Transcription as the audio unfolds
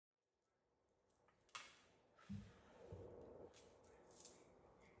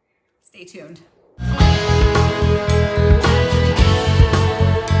Stay tuned.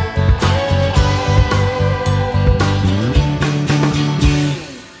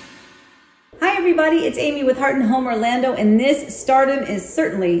 Hi everybody, it's Amy with Heart and Home Orlando, and this Stardom is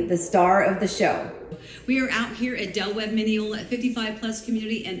certainly the star of the show. We are out here at Webb Minneola at 55 Plus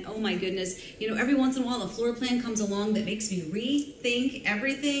Community, and oh my goodness, you know, every once in a while a floor plan comes along that makes me rethink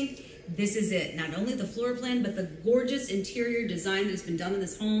everything. This is it. Not only the floor plan, but the gorgeous interior design that's been done in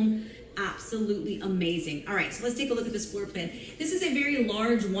this home. Absolutely amazing. All right, so let's take a look at this floor plan. This is a very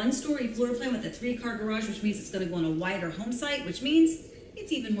large one-story floor plan with a 3-car garage, which means it's going to go on a wider home site, which means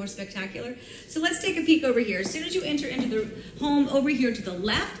it's even more spectacular. So let's take a peek over here. As soon as you enter into the home, over here to the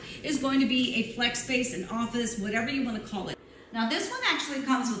left is going to be a flex space, an office, whatever you want to call it. Now this one actually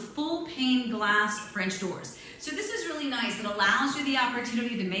comes with full pane glass French doors. So this is really nice. It allows you the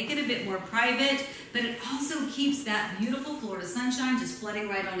opportunity to make it a bit more private, but it also keeps that beautiful Florida sunshine just flooding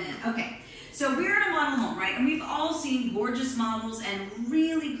right on in. Okay, so we're in a model home, right? And we've all seen gorgeous models and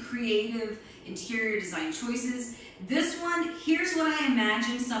really creative interior design choices. This one, here's what I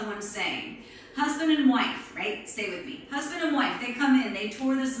imagine someone saying. Husband and wife, right? Stay with me. Husband and wife, they come in, they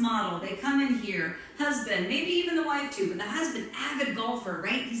tour this model, they come in here. Husband, maybe even the wife too, but the husband, avid golfer,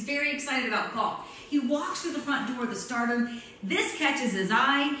 right? He's very excited about golf. He walks through the front door of the Stardom. This catches his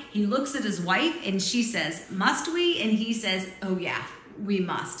eye. He looks at his wife and she says, "Must we?" And he says, "Oh yeah, we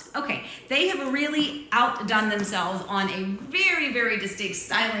must." Okay, they have really outdone themselves on a very, very distinct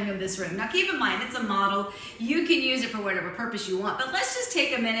styling of this room. Now keep in mind, it's a model. You can use it for whatever purpose you want, but let's just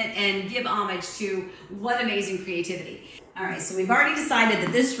take a minute and give homage to what amazing creativity. All right, so we've already decided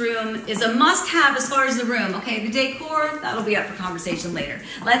that this room is a must-have as far as the room. Okay, the decor, that'll be up for conversation later.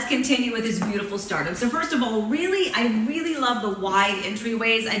 Let's continue with this beautiful Stardom. So first of all, I really love the wide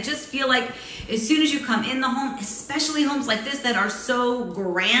entryways. I just feel like as soon as you come in the home, especially homes like this that are so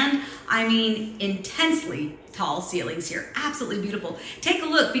grand, I mean, intensely tall ceilings here. Absolutely beautiful. Take a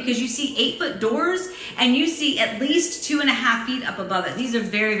look because you see 8-foot doors and you see at least 2.5 feet up above it. These are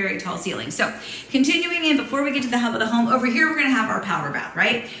very, very tall ceilings. So continuing in, before we get to the hub of the home, over here we're going to have our powder bath,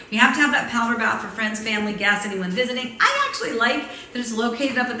 right? We have to have that powder bath for friends, family, guests, anyone visiting. I actually like that it's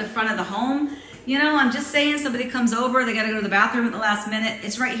located up at the front of the home. You know, I'm just saying, somebody comes over, they got to go to the bathroom at the last minute.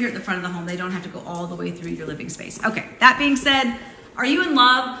 It's right here at the front of the home. They don't have to go all the way through your living space. Okay, that being said, are you in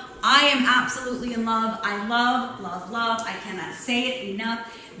love? I am absolutely in love. I love, love, love. I cannot say it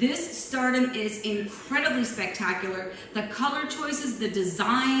enough. This Stardom is incredibly spectacular. The color choices, the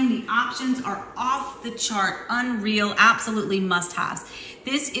design, the options are off the chart, unreal, absolutely must-haves.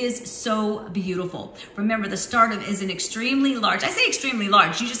 This is so beautiful. Remember, the Stardom is an extremely large, I say extremely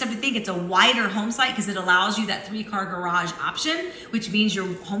large, you just have to think it's a wider home site because it allows you that 3-car garage option, which means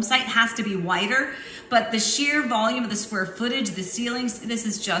your home site has to be wider. But the sheer volume of the square footage, the ceilings, this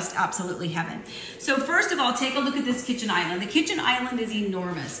is just absolutely heaven. So first of all, take a look at this kitchen island. The kitchen island is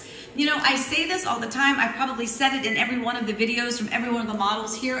enormous. You know, I say this all the time. I've probably said it in every one of the videos from every one of the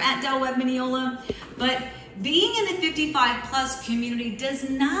models here at Webb Minneola, but being in the 55 plus community does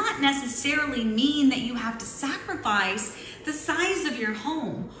not necessarily mean that you have to sacrifice the size of your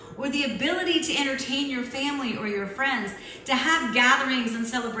home or the ability to entertain your family or your friends, to have gatherings and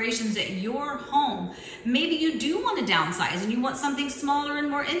celebrations at your home. Maybe you do want to downsize and you want something smaller and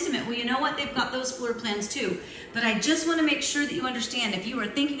more intimate. Well, you know what? They've got those floor plans too. But I just want to make sure that you understand, if you are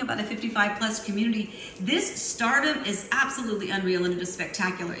thinking about a 55 plus community, this Stardom is absolutely unreal and it is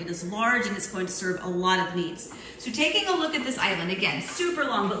spectacular. It is large and it's going to serve a lot of needs. So taking a look at this island, again, super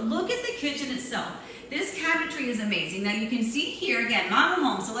long, but look at the kitchen itself. This cabinetry is amazing. Now you can see here, again, model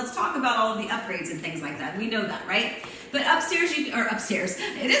home, so let's talk about all of the upgrades and things like that. We know that, right? But upstairs,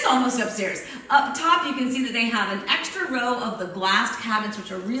 it is almost upstairs. Up top, you can see that they have an extra row of the glassed cabinets, which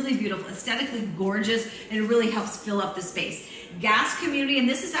are really beautiful, aesthetically gorgeous, and it really helps fill up the space. Gas community, and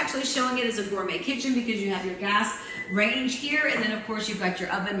this is actually showing it as a gourmet kitchen because you have your gas range here, and then of course you've got your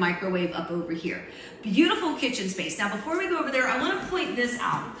oven microwave up over here. Beautiful kitchen space. Now before we go over there, I want to point this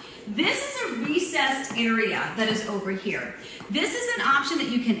out. This is a recessed area that is over here. This is an option that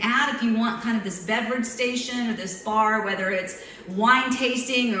you can add if you want kind of this beverage station or this bar, whether it's wine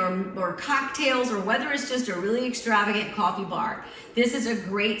tasting or cocktails, or whether it's just a really extravagant coffee bar. This is a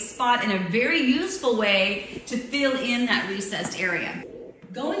great spot and a very useful way to fill in that recessed area.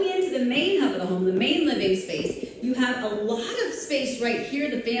 Going into the main hub of the home, the main living space, you have a lot of space right here,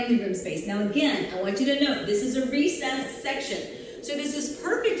 the family room space. Now again, I want you to note, this is a recessed section. So this is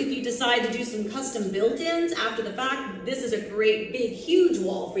perfect if you decide to do some custom built-ins after the fact. This is a great, big, huge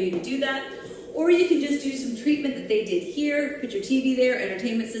wall for you to do that. Or you can just do some treatment that they did here, put your TV there,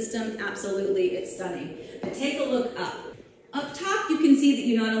 entertainment system, absolutely, it's stunning. But take a look up. Up top, you can see that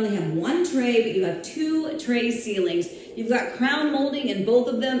you not only have one tray, but you have 2 tray ceilings. You've got crown molding in both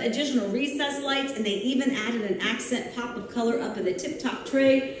of them, additional recessed lights, and they even added an accent pop of color up in the tip-top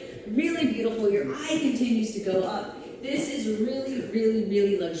tray. Really beautiful. Your eye continues to go up. This is really, really,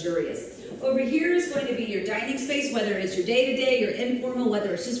 really luxurious. Over here is going to be your dining space, whether it's your day-to-day, your informal,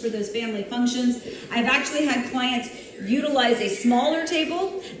 whether it's just for those family functions. I've actually had clients utilize a smaller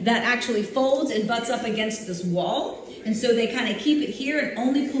table that actually folds and butts up against this wall. And so they kind of keep it here and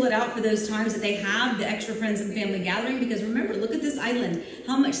only pull it out for those times that they have the extra friends and family gathering. Because remember, look at this island,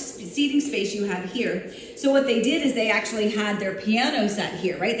 how much seating space you have here. So what they did is they actually had their piano set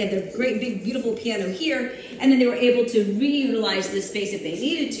here, right? They had their great big beautiful piano here, and then they were able to reutilize this space if they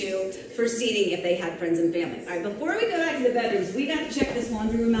needed to for seating if they had friends and family. All right, before we go back to the bedrooms, we got to check this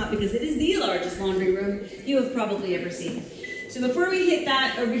laundry room out because it is the largest laundry room you have probably ever seen. So before we hit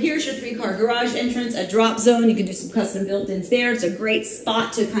that, over here's your 3-car garage entrance, a drop zone. You can do some custom built-ins there. It's a great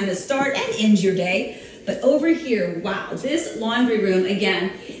spot to kind of start and end your day. But over here, wow, this laundry room,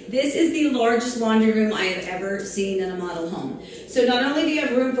 again, this is the largest laundry room I have ever seen in a model home. So not only do you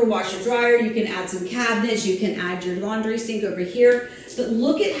have room for washer dryer, you can add some cabinets, you can add your laundry sink over here, but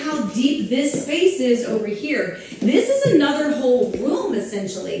look at how deep this space is over here. This is another whole room,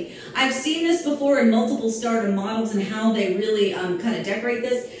 essentially. I've seen this before in multiple Stardom models and how they really kind of decorate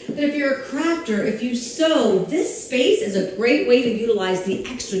this. But if you're a crafter, if you sew, this space is a great way to utilize the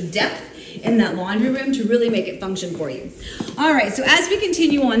extra depth in that laundry room to really make it function for you. All right, so as we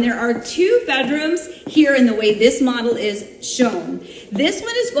continue on, there are 2 bedrooms here in the way this model is shown. This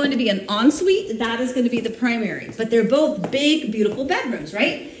one is going to be an ensuite. That is going to be the primary, but they're both big, beautiful bedrooms,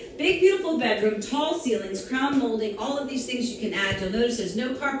 right? Big, beautiful bedroom, tall ceilings, crown molding, all of these things you can add. You'll notice there's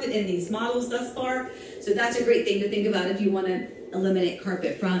no carpet in these models thus far, so that's a great thing to think about if you want to eliminate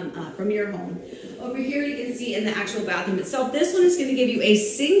carpet from your home. Over here you can see in the actual bathroom itself, this one is going to give you a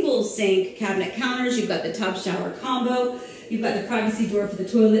single sink, cabinet counters. You've got the tub shower combo. You've got the privacy door for the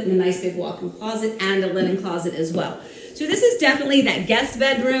toilet and a nice big walk-in closet and a linen closet as well. So this is definitely that guest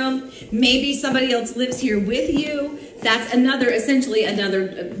bedroom. Maybe somebody else lives here with you. That's essentially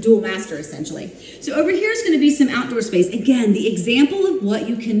another dual master, essentially. So over here is going to be some outdoor space. Again, the example of what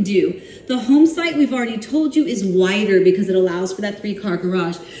you can do. The home site, we've already told you, is wider because it allows for that 3-car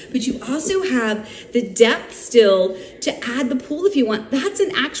garage. But you also have the depth still to add the pool if you want. That's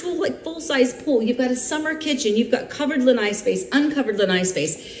an actual full-size pool. You've got a summer kitchen. You've got covered lanai space, uncovered lanai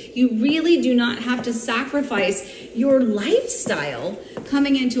space. You really do not have to sacrifice your lifestyle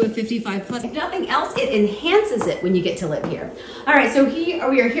coming into a 55 plus. If nothing else, it enhances it when you get to live here. All right, so we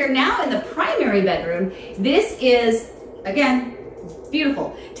are here now in the primary bedroom. This is, again,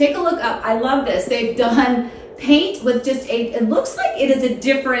 beautiful. Take a look up. I love this. They've done paint with just it looks like it is a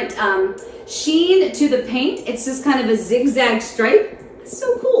different sheen to the paint. It's just kind of a zigzag stripe. It's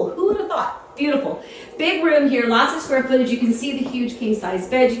so cool. Who would have thought? Beautiful. Big room here, lots of square footage. You can see the huge king-size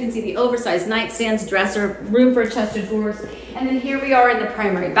bed. You can see the oversized nightstands, dresser, room for a chest of drawers. And then here we are in the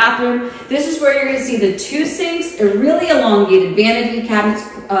primary bathroom. This is where you're going to see the 2 sinks, a really elongated vanity cabinets,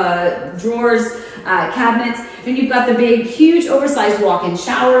 drawers, cabinets. And you've got the big, huge, oversized walk-in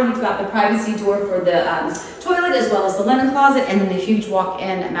shower. You've got the privacy door for the toilet as well as the linen closet, and then the huge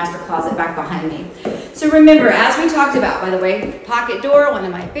walk-in master closet back behind me. So remember, as we talked about, by the way, pocket door, one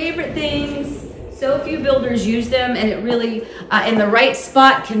of my favorite things. So few builders use them, and it really, in the right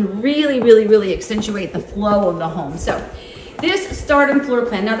spot, can really, really, really accentuate the flow of the home. So this Stardom floor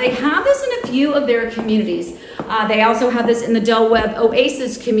plan. Now they have this in a few of their communities. They also have this in the Del Webb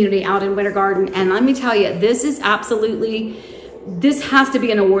Oasis community out in Winter Garden. And let me tell you, this is absolutely, this has to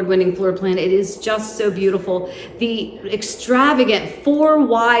be an award-winning floor plan. It is just so beautiful. The extravagant 4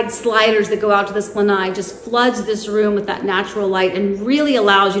 wide sliders that go out to this lanai just floods this room with that natural light and really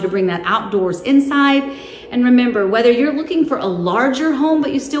allows you to bring that outdoors inside. And remember, whether you're looking for a larger home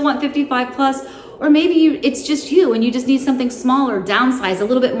but you still want 55 plus, or maybe it's just you and you just need something smaller, downsized, a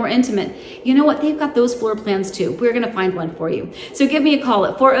little bit more intimate. You know what? They've got those floor plans too. We're going to find one for you. So give me a call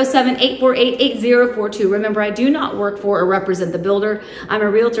at 407-848-8042. Remember, I do not work for or represent the builder. I'm a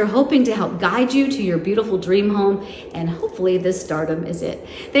realtor hoping to help guide you to your beautiful dream home, and hopefully this Stardom is it.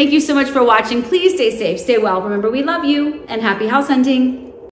 Thank you so much for watching. Please stay safe, stay well. Remember, we love you, and happy house hunting.